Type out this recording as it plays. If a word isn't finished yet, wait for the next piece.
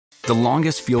The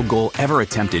longest field goal ever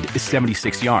attempted is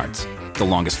 76 yards. The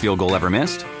longest field goal ever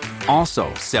missed?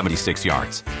 Also 76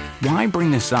 yards. Why bring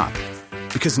this up?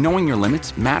 Because knowing your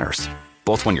limits matters,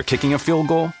 both when you're kicking a field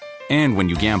goal and when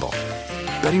you gamble.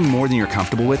 Betting more than you're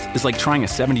comfortable with is like trying a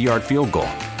 70-yard field goal.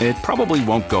 It probably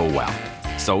won't go well.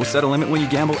 So set a limit when you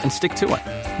gamble and stick to it.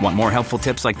 Want more helpful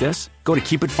tips like this? Go to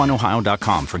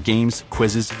keepitfunohio.com for games,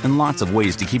 quizzes, and lots of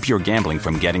ways to keep your gambling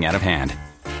from getting out of hand.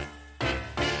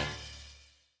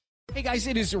 Hey guys,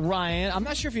 it is Ryan. I'm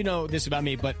not sure if you know this about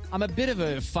me, but I'm a bit of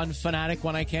a fun fanatic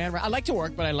when I can. I like to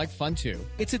work, but I like fun too.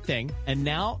 It's a thing. And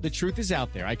now the truth is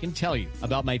out there. I can tell you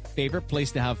about my favorite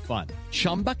place to have fun.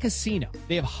 Chumba Casino.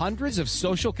 They have hundreds of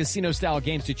social casino style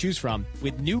games to choose from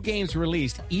with new games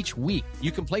released each week.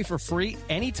 You can play for free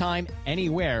anytime,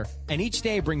 anywhere. And each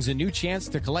day brings a new chance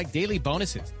to collect daily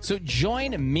bonuses. So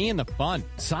join me in the fun.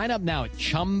 Sign up now at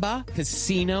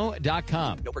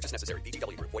ChumbaCasino.com. No purchase necessary.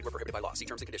 VGW Group. Void where prohibited by law. See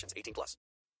terms and conditions. 18+.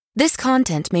 This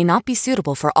content may not be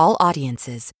suitable for all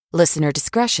audiences. Listener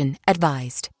discretion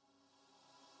advised.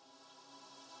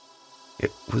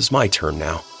 It was my turn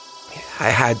now. I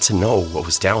had to know what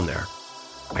was down there.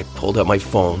 I pulled out my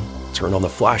phone, turned on the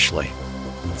flashlight,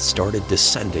 and started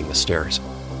descending the stairs.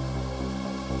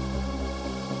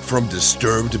 From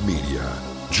Disturbed Media,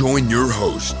 join your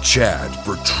host, Chad,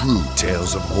 for true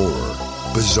tales of horror,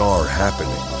 bizarre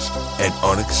happenings, and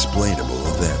unexplainable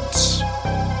events.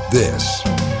 This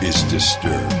is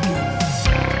Disturbed.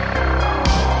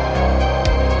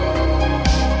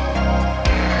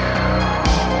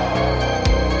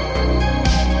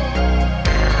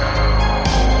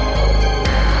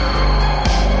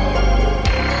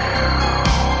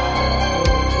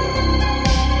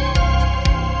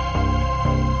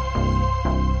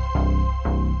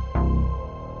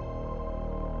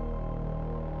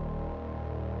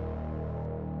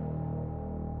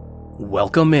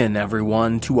 Welcome in,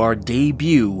 everyone, to our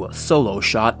debut solo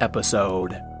shot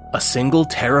episode. A single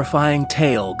terrifying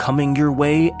tale coming your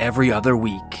way every other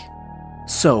week.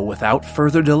 So, without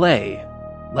further delay,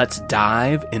 let's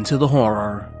dive into the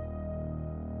horror.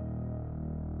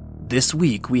 This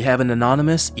week, we have an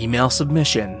anonymous email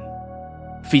submission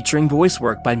featuring voice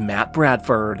work by Matt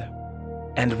Bradford,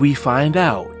 and we find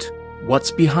out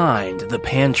what's behind the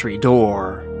pantry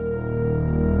door.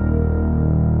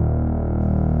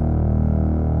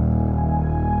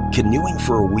 Canoeing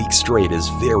for a week straight is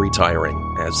very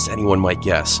tiring, as anyone might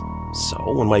guess. So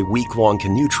on my week-long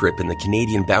canoe trip in the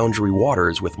Canadian boundary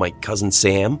waters with my cousin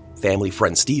Sam, family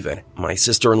friend Steven, my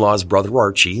sister-in-law's brother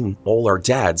Archie, and all our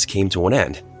dads came to an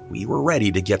end, we were ready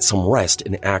to get some rest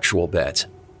in actual beds.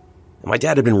 My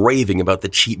dad had been raving about the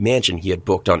cheap mansion he had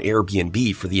booked on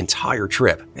Airbnb for the entire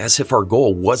trip, as if our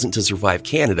goal wasn't to survive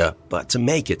Canada, but to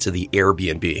make it to the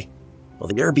Airbnb. Well,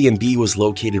 the Airbnb was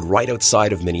located right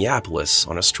outside of Minneapolis,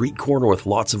 on a street corner with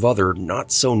lots of other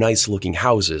not-so-nice-looking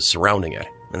houses surrounding it.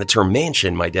 And the term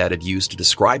mansion my dad had used to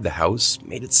describe the house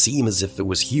made it seem as if it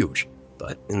was huge.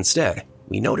 But instead,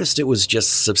 we noticed it was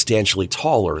just substantially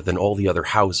taller than all the other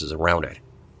houses around it.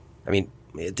 I mean,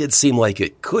 it did seem like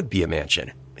it could be a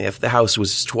mansion, if the house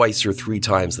was twice or three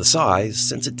times the size,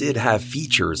 since it did have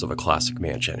features of a classic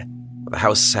mansion. The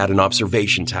house had an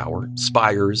observation tower,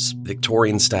 spires,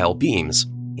 Victorian-style beams,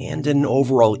 and an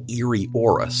overall eerie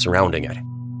aura surrounding it.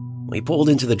 We pulled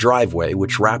into the driveway,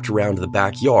 which wrapped around the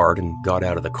backyard, and got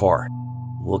out of the car.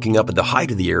 Looking up at the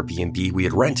height of the Airbnb we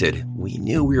had rented, we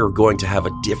knew we were going to have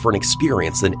a different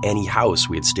experience than any house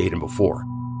we had stayed in before.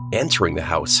 Entering the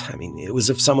house, it was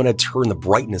as if someone had turned the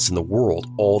brightness in the world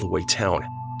all the way down.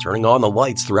 Turning on the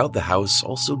lights throughout the house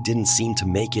also didn't seem to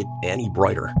make it any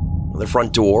brighter. The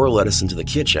front door led us into the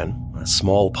kitchen, a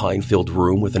small pine-filled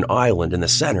room with an island in the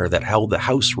center that held the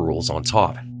house rules on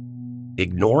top.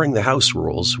 Ignoring the house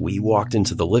rules, we walked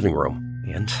into the living room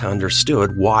and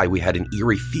understood why we had an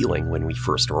eerie feeling when we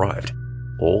first arrived.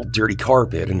 Old dirty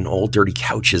carpet and old dirty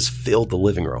couches filled the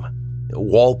living room. A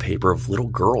wallpaper of little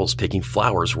girls picking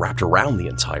flowers wrapped around the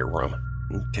entire room.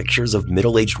 And pictures of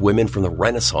middle-aged women from the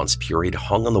Renaissance period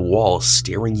hung on the wall,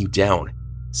 staring you down,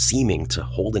 seeming to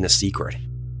hold in a secret.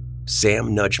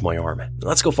 Sam nudged my arm.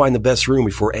 Let's go find the best room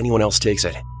before anyone else takes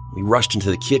it. We rushed into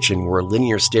the kitchen where a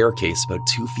linear staircase about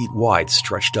 2 feet wide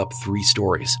stretched up 3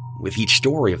 stories. With each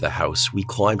story of the house, we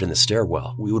climbed in the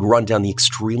stairwell. We would run down the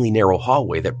extremely narrow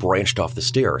hallway that branched off the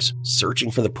stairs,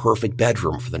 searching for the perfect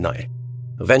bedroom for the night.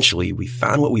 Eventually, we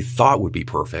found what we thought would be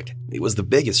perfect. It was the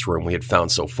biggest room we had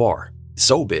found so far.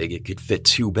 So big it could fit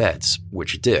 2 beds,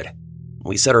 which it did.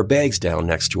 We set our bags down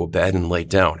next to a bed and laid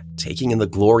down, taking in the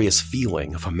glorious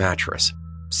feeling of a mattress.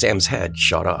 Sam's head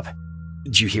shot up.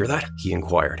 "Did you hear that?" he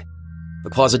inquired.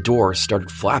 The closet door started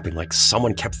flapping like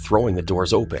someone kept throwing the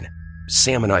doors open.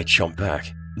 Sam and I jumped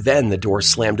back. Then the door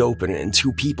slammed open and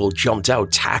 2 people jumped out,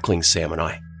 tackling Sam and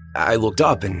I. I looked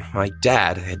up and my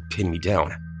dad had pinned me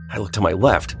down. I looked to my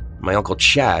left. My Uncle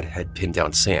Chad had pinned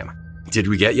down Sam. "Did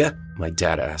we get you?" my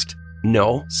dad asked.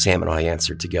 "No," Sam and I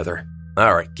answered together.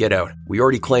 "All right, get out. We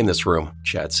already claimed this room,"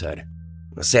 Chad said.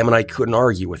 Sam and I couldn't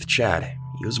argue with Chad.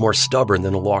 He was more stubborn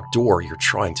than a locked door you're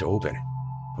trying to open.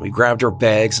 We grabbed our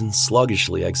bags and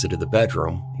sluggishly exited the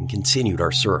bedroom and continued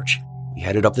our search. We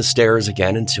headed up the stairs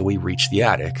again until we reached the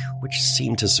attic, which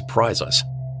seemed to surprise us.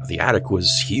 The attic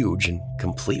was huge and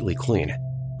completely clean.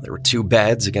 There were 2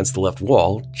 beds against the left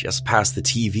wall, just past the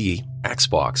TV,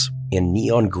 Xbox, and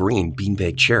neon green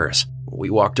beanbag chairs. We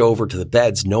walked over to the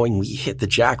beds knowing we hit the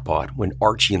jackpot when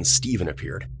Archie and Steven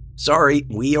appeared. "Sorry,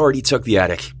 we already took the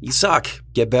attic. You suck.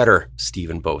 Get better,"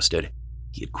 Steven boasted.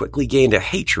 He had quickly gained a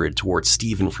hatred towards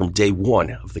Steven from day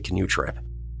 1 of the canoe trip.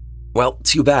 "Well,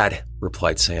 too bad,"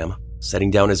 replied Sam,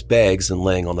 setting down his bags and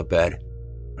laying on the bed.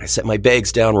 I set my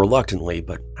bags down reluctantly,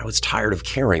 but I was tired of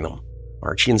carrying them.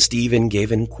 Archie and Steven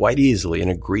gave in quite easily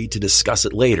and agreed to discuss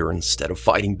it later instead of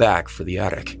fighting back for the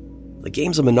attic. The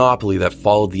games of Monopoly that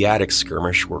followed the attic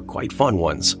skirmish were quite fun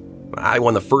ones. I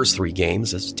won the first 3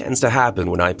 games, as tends to happen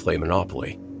when I play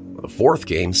Monopoly. The 4th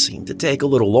game seemed to take a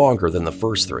little longer than the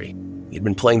first 3. We had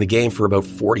been playing the game for about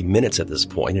 40 minutes at this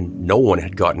point, and no one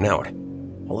had gotten out.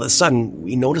 All of a sudden,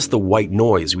 we noticed the white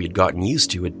noise we had gotten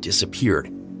used to had disappeared,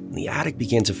 and the attic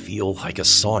began to feel like a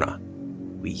sauna.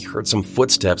 We heard some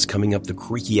footsteps coming up the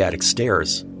creaky attic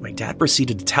stairs. My dad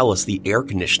proceeded to tell us the air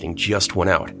conditioning just went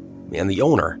out, and the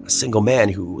owner, a single man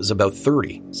who was about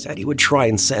 30, said he would try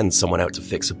and send someone out to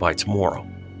fix it by tomorrow.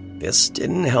 This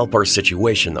didn't help our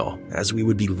situation though, as we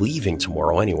would be leaving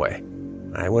tomorrow anyway.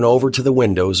 I went over to the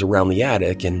windows around the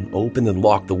attic and opened and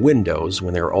locked the windows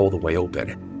when they were all the way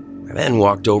open. I then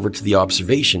walked over to the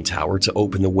observation tower to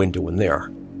open the window in there.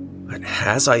 But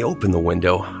as I opened the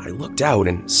window, I looked out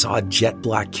and saw a jet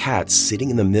black cat sitting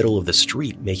in the middle of the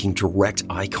street making direct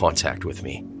eye contact with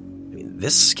me.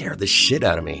 This scared the shit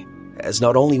out of me, as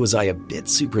not only was I a bit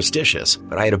superstitious,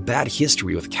 but I had a bad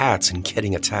history with cats and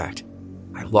getting attacked.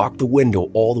 I locked the window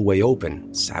all the way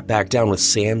open, sat back down with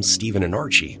Sam, Steven, and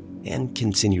Archie, and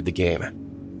continued the game.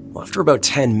 After about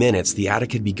 10 minutes, the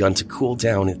attic had begun to cool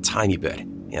down a tiny bit,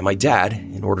 and my dad,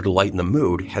 in order to lighten the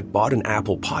mood, had bought an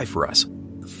apple pie for us.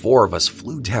 The 4 of us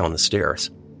flew down the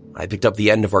stairs. I picked up the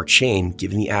end of our chain,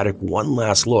 giving the attic one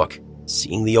last look,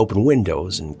 seeing the open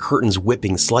windows and curtains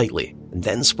whipping slightly, and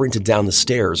then sprinted down the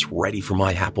stairs ready for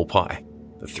my apple pie.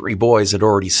 The 3 boys had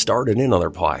already started in on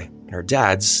their pie, and our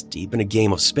dads, deep in a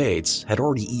game of spades, had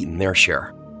already eaten their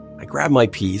share. I grabbed my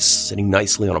piece, sitting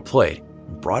nicely on a plate,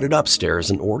 and brought it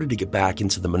upstairs in order to get back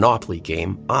into the Monopoly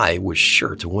game I was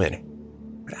sure to win.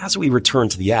 But as we returned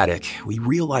to the attic, we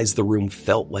realized the room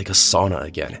felt like a sauna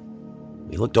again.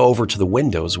 We looked over to the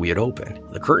windows we had opened.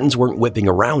 The curtains weren't whipping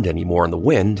around anymore in the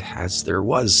wind, as there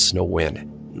was no wind,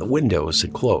 and the windows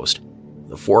had closed.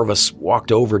 The 4 of us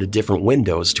walked over to different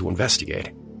windows to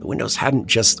investigate. The windows hadn't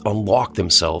just unlocked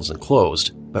themselves and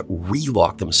closed, but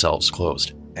relocked themselves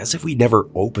closed, as if we'd never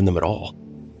opened them at all.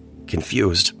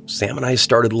 Confused, Sam and I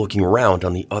started looking around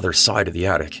on the other side of the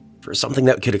attic for something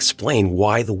that could explain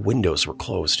why the windows were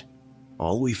closed.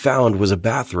 All we found was a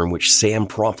bathroom which Sam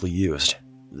promptly used.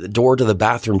 The door to the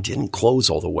bathroom didn't close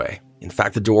all the way. In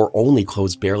fact, the door only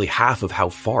closed barely half of how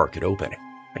far it could open.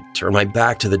 I turned my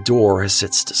back to the door, as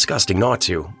it's disgusting not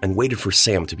to, and waited for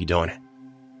Sam to be done.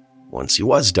 Once he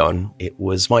was done, it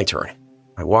was my turn.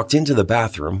 I walked into the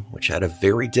bathroom, which had a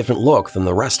very different look than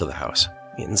the rest of the house.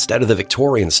 Instead of the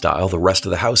Victorian style the rest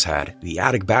of the house had, the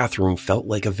attic bathroom felt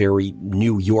like a very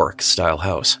New York-style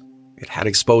house. It had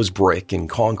exposed brick and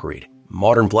concrete,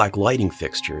 modern black lighting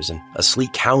fixtures, and a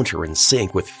sleek counter and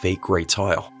sink with fake gray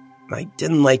tile. I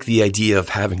didn't like the idea of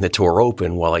having the door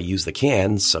open while I used the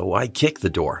can, so I kicked the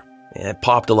door. It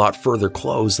popped a lot further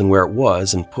closed than where it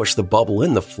was and pushed the bubble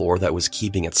in the floor that was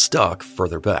keeping it stuck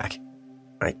further back.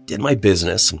 I did my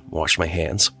business and washed my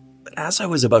hands. But as I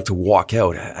was about to walk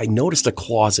out, I noticed a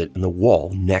closet in the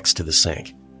wall next to the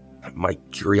sink. My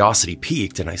curiosity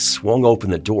piqued and I swung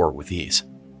open the door with ease.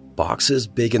 Boxes,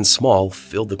 big and small,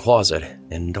 filled the closet,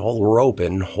 and all were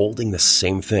open, holding the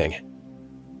same thing.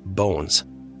 Bones.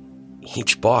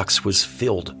 Each box was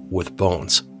filled with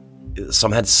bones.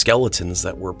 Some had skeletons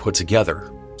that were put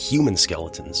together, human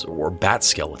skeletons or bat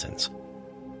skeletons.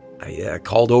 I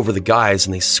called over the guys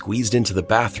and they squeezed into the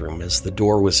bathroom as the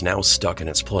door was now stuck in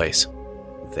its place.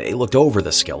 They looked over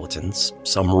the skeletons,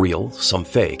 some real, some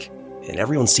fake, and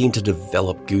everyone seemed to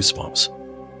develop goosebumps.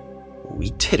 We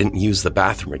didn't use the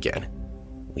bathroom again.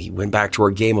 We went back to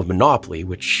our game of Monopoly,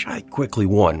 which I quickly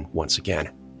won once again.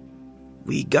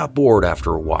 We got bored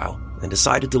after a while and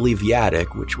decided to leave the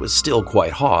attic, which was still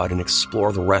quite hot, and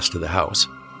explore the rest of the house.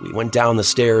 We went down the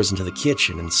stairs into the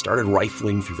kitchen and started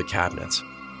rifling through the cabinets.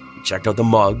 We checked out the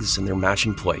mugs and their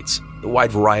matching plates, the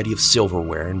wide variety of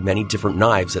silverware, and many different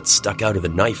knives that stuck out of the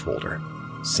knife holder.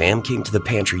 Sam came to the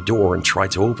pantry door and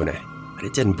tried to open it, but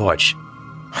it didn't budge.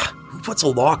 "Who puts a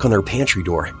lock on their pantry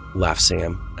door?" laughed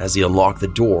Sam as he unlocked the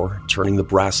door, turning the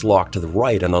brass lock to the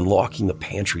right and unlocking the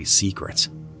pantry's secrets.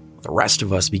 The rest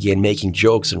of us began making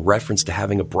jokes in reference to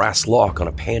having a brass lock on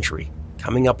a pantry,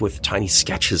 coming up with tiny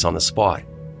sketches on the spot.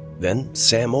 Then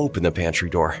Sam opened the pantry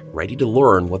door, ready to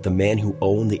learn what the man who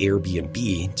owned the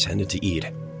Airbnb intended to eat.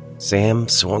 Sam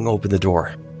swung open the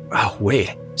door. "Oh,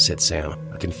 wait," said Sam.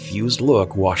 A confused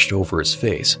look washed over his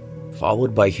face,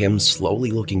 followed by him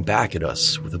slowly looking back at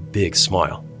us with a big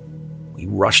smile. We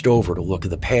rushed over to look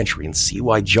at the pantry and see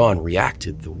why John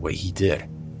reacted the way he did.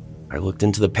 I looked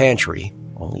into the pantry,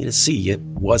 only to see it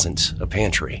wasn't a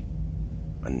pantry.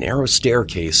 A narrow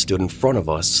staircase stood in front of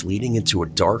us, leading into a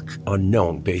dark,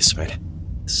 unknown basement.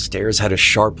 The stairs had a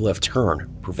sharp left turn,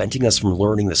 preventing us from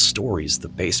learning the stories the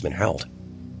basement held.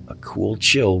 A cool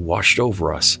chill washed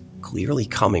over us, clearly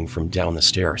coming from down the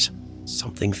stairs.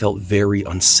 Something felt very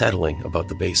unsettling about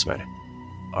the basement.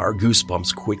 Our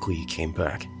goosebumps quickly came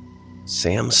back.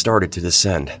 Sam started to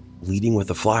descend, leading with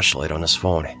a flashlight on his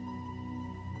phone.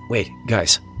 "Wait,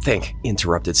 guys, think,"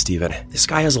 interrupted Steven. "This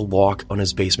guy has a lock on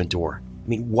his basement door. I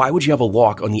mean, why would you have a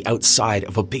lock on the outside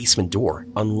of a basement door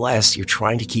unless you're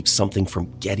trying to keep something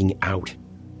from getting out?"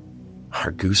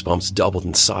 Our goosebumps doubled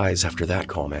in size after that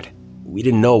comment. We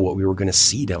didn't know what we were going to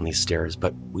see down these stairs,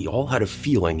 but we all had a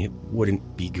feeling it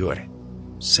wouldn't be good.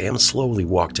 Sam slowly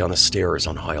walked down the stairs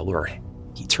on high alert.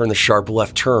 He turned the sharp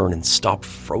left turn and stopped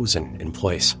frozen in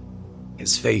place.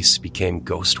 His face became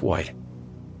ghost white.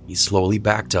 He slowly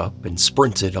backed up and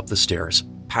sprinted up the stairs,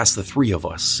 past the three of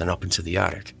us and up into the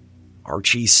attic.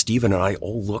 Archie, Steven, and I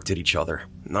all looked at each other,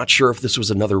 not sure if this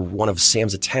was another one of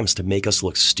Sam's attempts to make us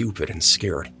look stupid and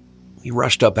scared. We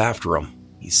rushed up after him.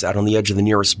 He sat on the edge of the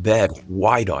nearest bed,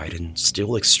 wide-eyed and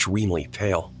still extremely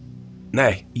pale.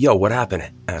 "Hey, yo, what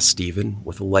happened?" asked Steven,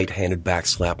 with a light-handed back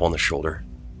slap on the shoulder.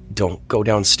 "Don't go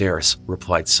downstairs,"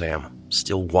 replied Sam,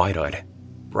 still wide-eyed.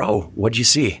 "Bro, what'd you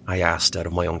see?" I asked out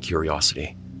of my own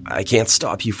curiosity. "I can't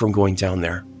stop you from going down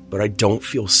there, but I don't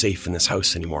feel safe in this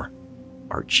house anymore."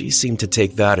 Archie seemed to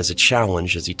take that as a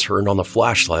challenge as he turned on the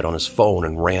flashlight on his phone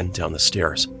and ran down the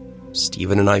stairs.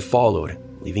 Steven and I followed,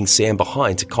 leaving Sam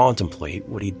behind to contemplate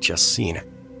what he'd just seen.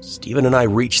 Steven and I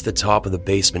reached the top of the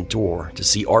basement door to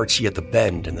see Archie at the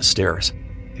bend in the stairs.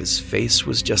 His face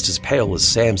was just as pale as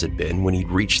Sam's had been when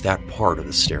he'd reached that part of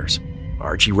the stairs.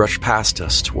 Archie rushed past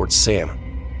us towards Sam.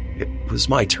 It was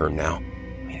my turn now.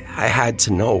 I had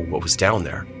to know what was down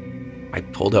there. I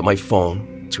pulled out my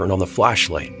phone, turned on the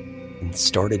flashlight, and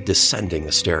started descending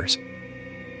the stairs.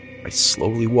 I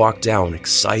slowly walked down,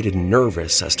 excited and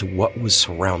nervous as to what was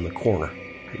around the corner.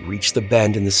 I reached the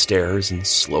bend in the stairs and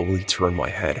slowly turned my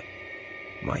head.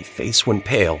 My face went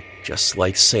pale, just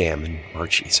like Sam and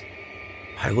Archie's.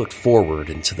 I looked forward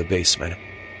into the basement.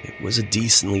 It was a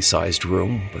decently sized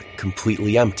room, but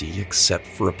completely empty except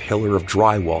for a pillar of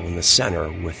drywall in the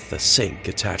center with a sink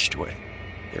attached to it.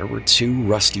 There were two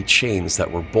rusty chains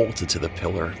that were bolted to the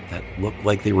pillar that looked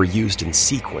like they were used in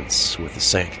sequence with the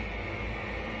sink.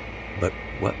 But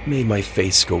what made my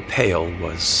face go pale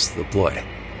was the blood.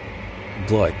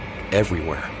 Blood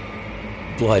everywhere.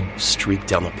 Blood streaked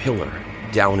down the pillar,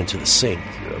 down into the sink,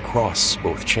 across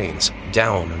both chains,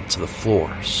 down onto the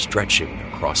floor, stretching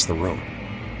across the room.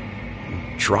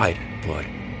 Dried blood.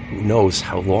 Who knows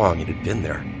how long it had been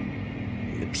there.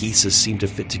 The pieces seemed to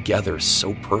fit together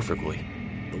so perfectly.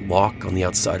 The lock on the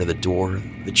outside of the door,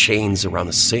 the chains around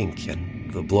the sink,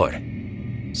 and the blood.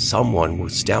 Someone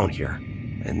was down here,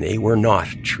 and they were not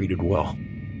treated well.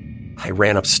 I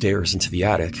ran upstairs into the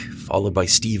attic, followed by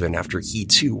Steven after he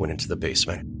too went into the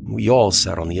basement. We all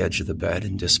sat on the edge of the bed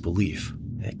in disbelief,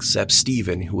 except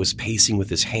Steven, who was pacing with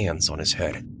his hands on his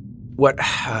head.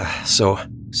 So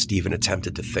Steven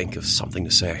attempted to think of something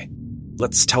to say.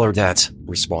 "Let's tell our dads,"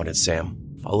 responded Sam,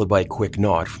 followed by a quick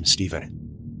nod from Steven.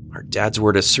 Our dads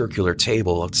were at a circular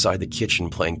table outside the kitchen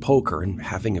playing poker and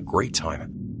having a great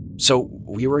time. "So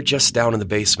we were just down in the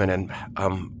basement and,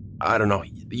 I don't know,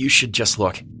 you should just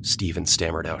look," Steven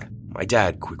stammered out. My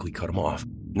dad quickly cut him off.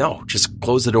 "No, just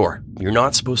close the door. You're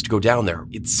not supposed to go down there.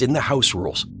 It's in the house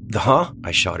rules." "Huh?"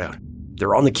 I shot out.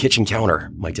 "They're on the kitchen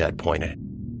counter," my dad pointed.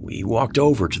 We walked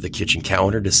over to the kitchen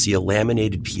counter to see a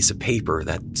laminated piece of paper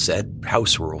that said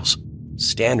house rules.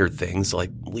 Standard things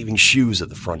like leaving shoes at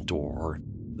the front door, or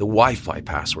the Wi-Fi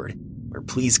password, or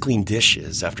please clean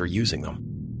dishes after using them.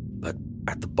 But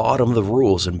At the bottom of the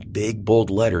rules, in big bold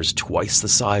letters twice the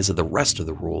size of the rest of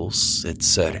the rules, it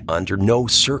said, "Under no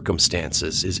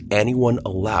circumstances is anyone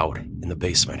allowed in the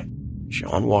basement."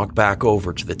 John walked back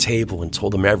over to the table and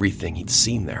told them everything he'd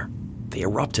seen there. They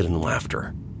erupted in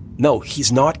laughter. "No,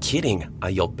 he's not kidding," I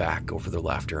yelled back over their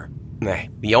laughter. "Nah,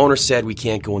 the owner said we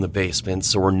can't go in the basement,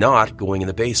 so we're not going in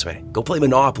the basement. Go play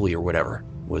Monopoly or whatever,"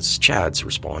 was Chad's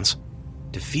response.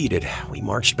 Defeated, we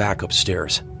marched back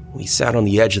upstairs. We sat on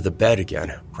the edge of the bed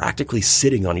again, practically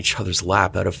sitting on each other's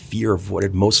lap out of fear of what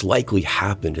had most likely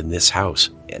happened in this house.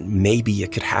 And maybe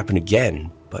it could happen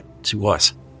again, but to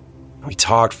us. We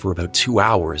talked for about 2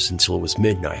 hours until it was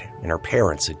midnight and our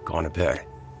parents had gone to bed.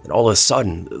 And all of a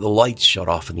sudden, the lights shut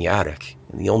off in the attic,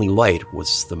 and the only light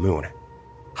was the moon.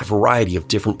 A variety of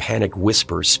different panicked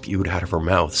whispers spewed out of our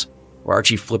mouths.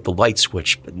 Archie flipped the light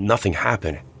switch, but nothing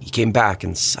happened. He came back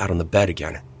and sat on the bed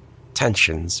again.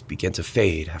 Tensions began to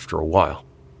fade after a while.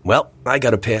 "Well, I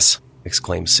gotta piss,"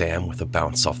 exclaimed Sam with a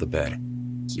bounce off the bed.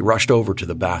 He rushed over to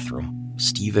the bathroom.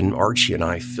 Steven, Archie, and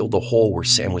I filled the hole where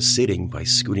Sam was sitting by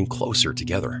scooting closer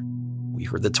together. We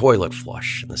heard the toilet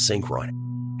flush and the sink run.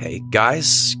 "Hey,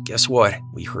 guys, guess what?"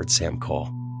 we heard Sam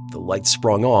call. The light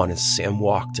sprung on as Sam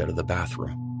walked out of the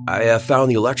bathroom. I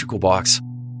found the electrical box."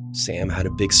 Sam had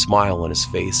a big smile on his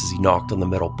face as he knocked on the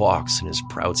metal box in his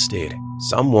proud state.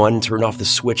 "Someone turned off the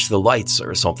switch to the lights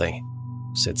or something,"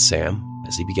 said Sam,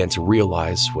 as he began to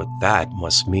realize what that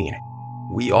must mean.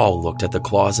 We all looked at the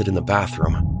closet in the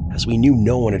bathroom, as we knew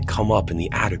no one had come up in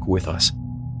the attic with us.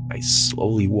 I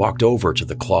slowly walked over to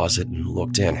the closet and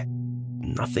looked in.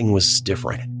 Nothing was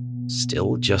different.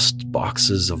 Still just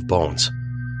boxes of bones.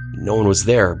 No one was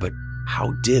there, but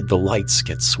how did the lights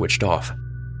get switched off?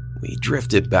 We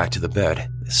drifted back to the bed,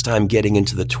 this time getting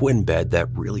into the twin bed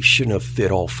that really shouldn't have fit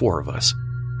all four of us.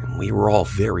 And we were all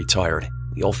very tired.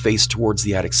 We all faced towards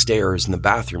the attic stairs and the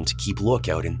bathroom to keep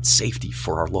lookout and safety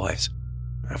for our lives.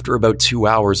 After about 2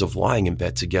 hours of lying in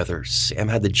bed together, Sam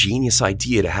had the genius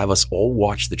idea to have us all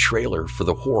watch the trailer for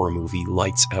the horror movie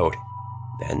Lights Out.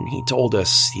 Then he told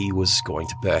us he was going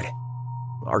to bed.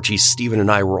 Archie, Steven, and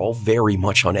I were all very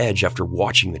much on edge after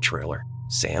watching the trailer.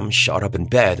 Sam shot up in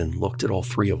bed and looked at all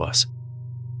three of us.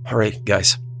 "All right,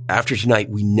 guys, after tonight,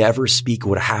 we never speak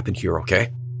what happened here,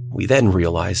 okay?" We then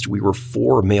realized we were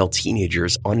 4 male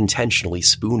teenagers unintentionally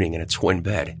spooning in a twin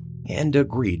bed, and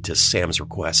agreed to Sam's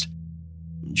request.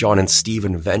 John and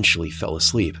Steven eventually fell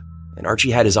asleep, and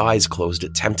Archie had his eyes closed,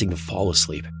 attempting to fall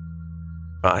asleep.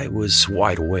 I was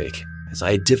wide awake, as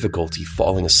I had difficulty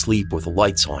falling asleep with the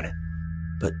lights on.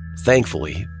 But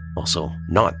thankfully, also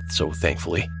not so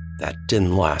thankfully, that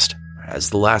didn't last,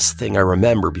 as the last thing I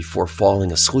remember before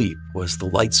falling asleep was the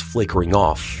lights flickering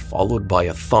off, followed by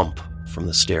a thump from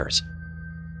the stairs.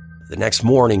 The next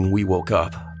morning, we woke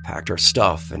up, packed our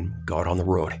stuff, and got on the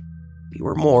road. We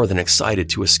were more than excited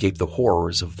to escape the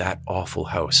horrors of that awful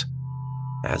house.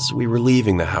 As we were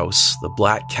leaving the house, the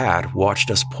black cat watched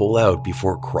us pull out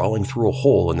before crawling through a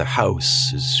hole in the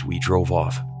house as we drove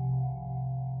off.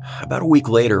 About a week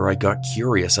later, I got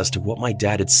curious as to what my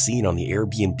dad had seen on the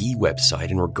Airbnb website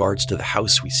in regards to the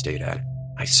house we stayed at.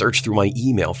 I searched through my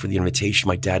email for the invitation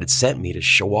my dad had sent me to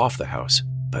show off the house,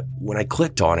 but when I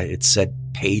clicked on it, it said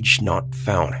page not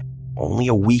found. Only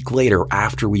a week later,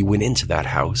 after we went into that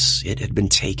house, it had been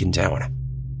taken down.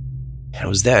 And it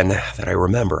was then that I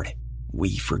remembered.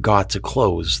 We forgot to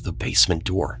close the basement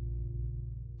door.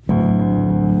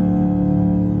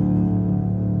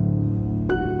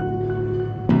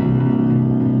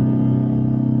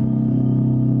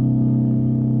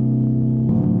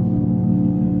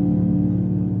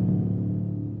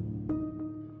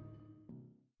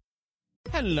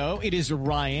 Hello, it is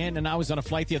Ryan, and I was on a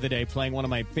flight the other day playing one of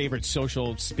my favorite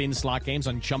social spin slot games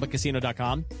on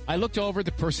ChumbaCasino.com. I looked over at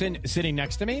the person sitting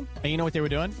next to me, and you know what they were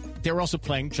doing? They were also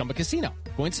playing Chumba Casino.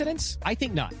 Coincidence? I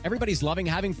think not. Everybody's loving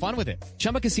having fun with it.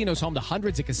 Chumba Casino is home to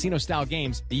hundreds of casino-style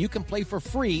games that you can play for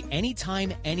free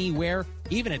anytime, anywhere,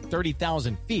 even at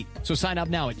 30,000 feet. So sign up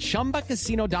now at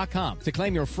ChumbaCasino.com to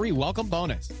claim your free welcome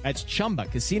bonus. That's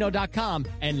ChumbaCasino.com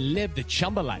and live the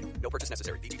Chumba life. No purchase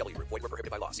necessary. VGW. Void where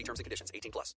prohibited by law. See terms and conditions.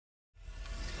 18+.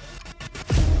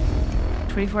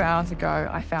 24 hours ago,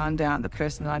 I found out the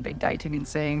person that I'd been dating and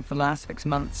seeing for the last 6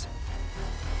 months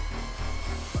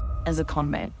is a con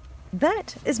man.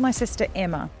 That is my sister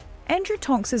Emma. Andrew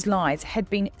Tonks's lies had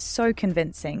been so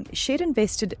convincing, she'd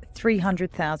invested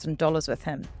 $300,000 with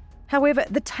him. However,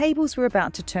 the tables were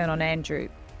about to turn on Andrew.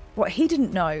 What he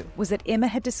didn't know was that Emma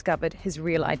had discovered his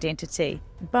real identity.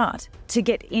 But to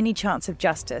get any chance of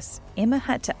justice, Emma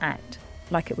had to act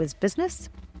like it was business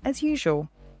as usual.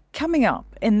 Coming up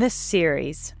in this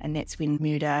series, And that's when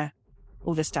murder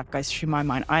all this stuff goes through my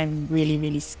mind. I'm really,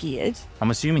 really scared.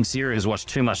 I'm assuming Sarah has watched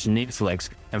too much Netflix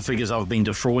and figures I've been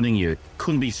defrauding you.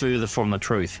 Couldn't be further from the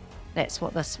truth. That's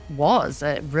what this was,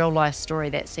 a real-life story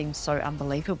that seems so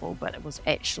unbelievable, but it was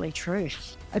actually true.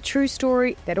 A true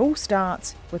story that all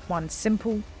starts with one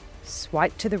simple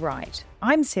swipe to the right.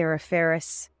 I'm Sarah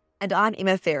Ferris. And I'm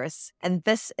Emma Ferris, and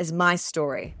this is my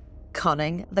story,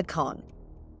 Conning the Con.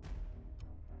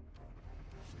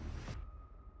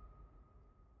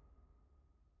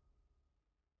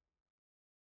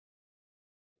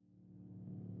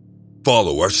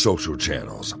 Follow our social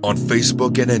channels on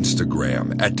Facebook and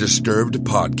Instagram at Disturbed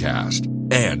Podcast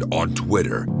and on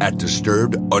Twitter at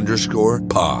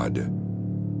Disturbed_pod.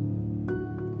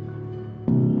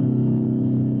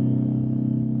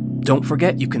 Don't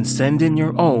forget you can send in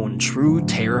your own true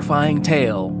terrifying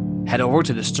tale. Head over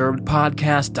to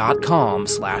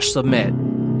disturbedpodcast.com/submit.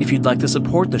 If you'd like to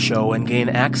support the show and gain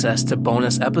access to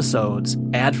bonus episodes,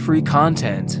 ad-free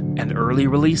content, and early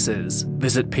releases,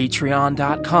 visit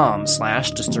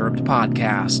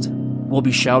patreon.com/disturbedpodcast. We'll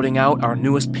be shouting out our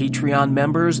newest Patreon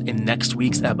members in next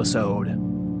week's episode.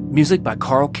 Music by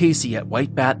Carl Casey at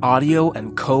Whitebat Audio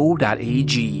and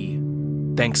Co.ag.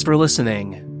 Thanks for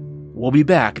listening. We'll be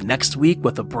back next week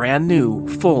with a brand new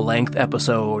full-length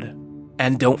episode.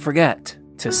 And don't forget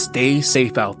to stay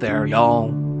safe out there,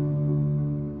 y'all.